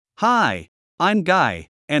Hi, I'm Guy,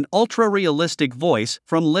 an ultra-realistic voice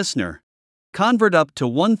from Listener. Convert up to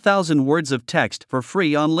 1,000 words of text for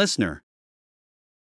free on Listener.